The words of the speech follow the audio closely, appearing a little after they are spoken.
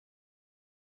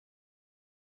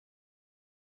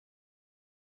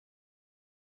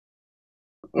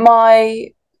my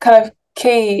kind of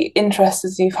key interest,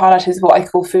 as you've highlighted, is what I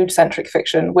call food-centric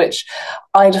fiction, which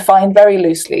I define very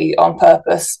loosely on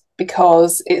purpose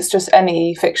because it's just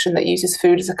any fiction that uses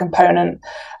food as a component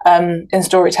in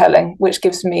storytelling, which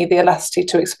gives me the elasticity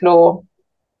to explore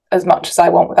as much as I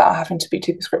want without having to be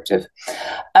too prescriptive.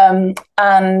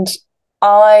 And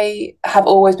I have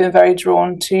always been very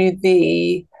drawn to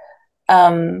the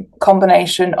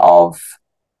combination of,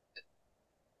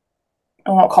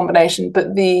 or not combination,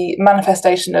 but the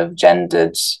manifestation of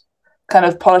gendered kind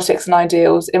of politics and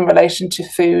ideals in relation to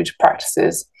food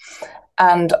practices.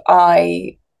 And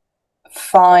I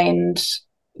find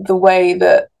the way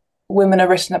that women are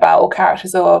written about or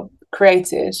characters are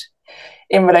created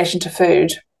in relation to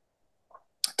food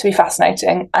to be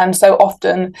fascinating. And so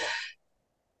often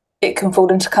it can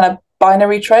fall into kind of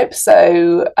binary tropes.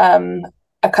 So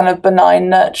a kind of benign,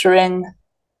 nurturing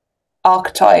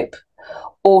archetype,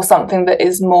 or something that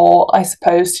is more, I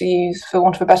suppose, to use, for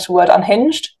want of a better word,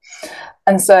 unhinged.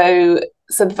 And so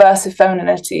subversive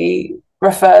femininity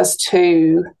refers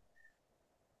to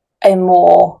a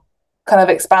more kind of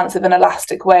expansive and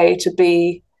elastic way to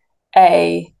be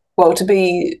to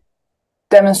be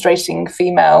demonstrating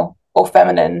female or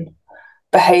feminine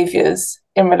behaviours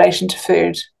in relation to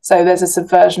food. So there's a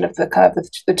subversion of the kind of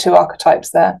the two archetypes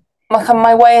there.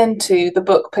 My way into the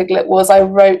book Piglet was I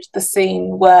wrote the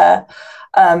scene where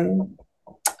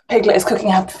Piglet is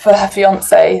cooking for her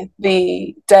fiance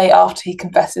the day after he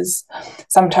confesses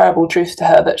some terrible truth to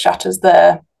her that shatters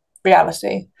their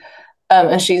reality,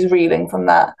 and she's reeling from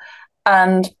that.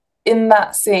 And in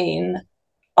that scene,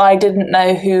 I didn't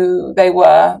know who they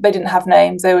were. They didn't have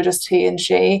names. They were just he and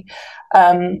she.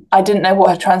 I didn't know what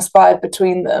had transpired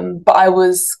between them, but I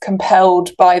was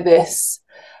compelled by this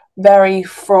very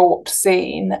fraught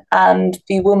scene and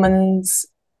the woman's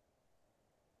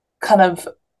kind of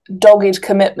dogged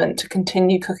commitment to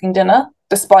continue cooking dinner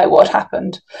despite what had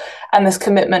happened, and this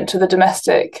commitment to the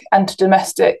domestic and to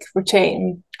domestic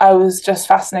routine. I was just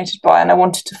fascinated by, and I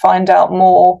wanted to find out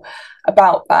more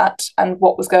about that and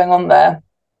what was going on there.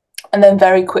 And then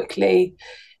very quickly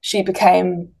she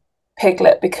became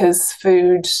Piglet because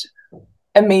food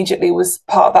immediately was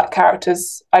part of that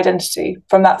character's identity.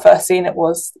 From that first scene, it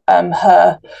was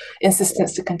her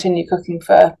insistence to continue cooking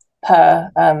for her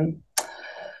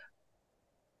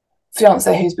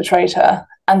fiance who's betrayed her.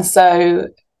 And so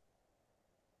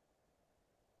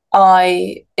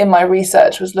I, in my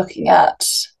research, was looking at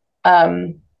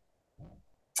a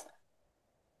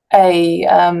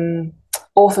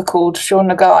author called Sean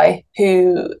Nagai,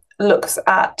 who looks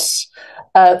at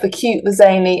the cute, the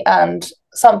zany, and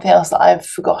something else that I've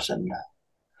forgotten.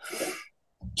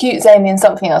 Cute, zany, and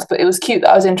something else, but it was cute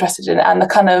that I was interested in, and the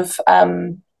kind of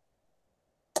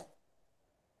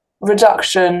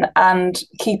reduction and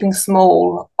keeping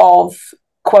small of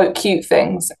quote cute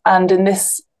things. And in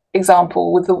this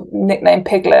example with the nickname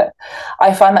Piglet,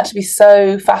 I find that to be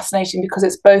so fascinating because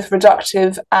it's both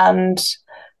reductive and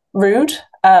rude.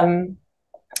 And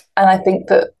I think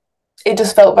that it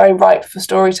just felt very ripe for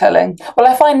storytelling. Well,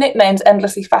 I find nicknames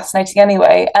endlessly fascinating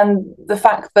anyway, and the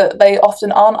fact that they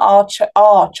often aren't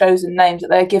our chosen names, that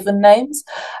they're given names,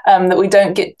 that we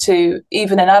don't get to,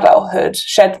 even in adulthood,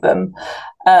 shed them.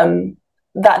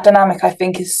 That dynamic, I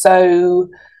think, is so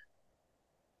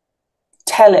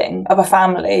telling of a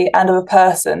family and of a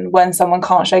person when someone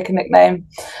can't shake a nickname,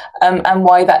 and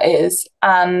why that is.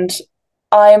 And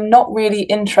I'm not really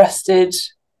interested,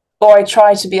 or I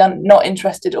try to be not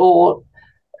interested or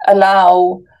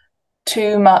allow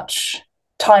too much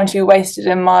time to be wasted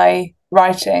in my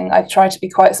writing. I try to be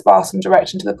quite sparse and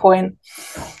direct and to the point.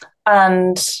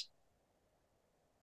 And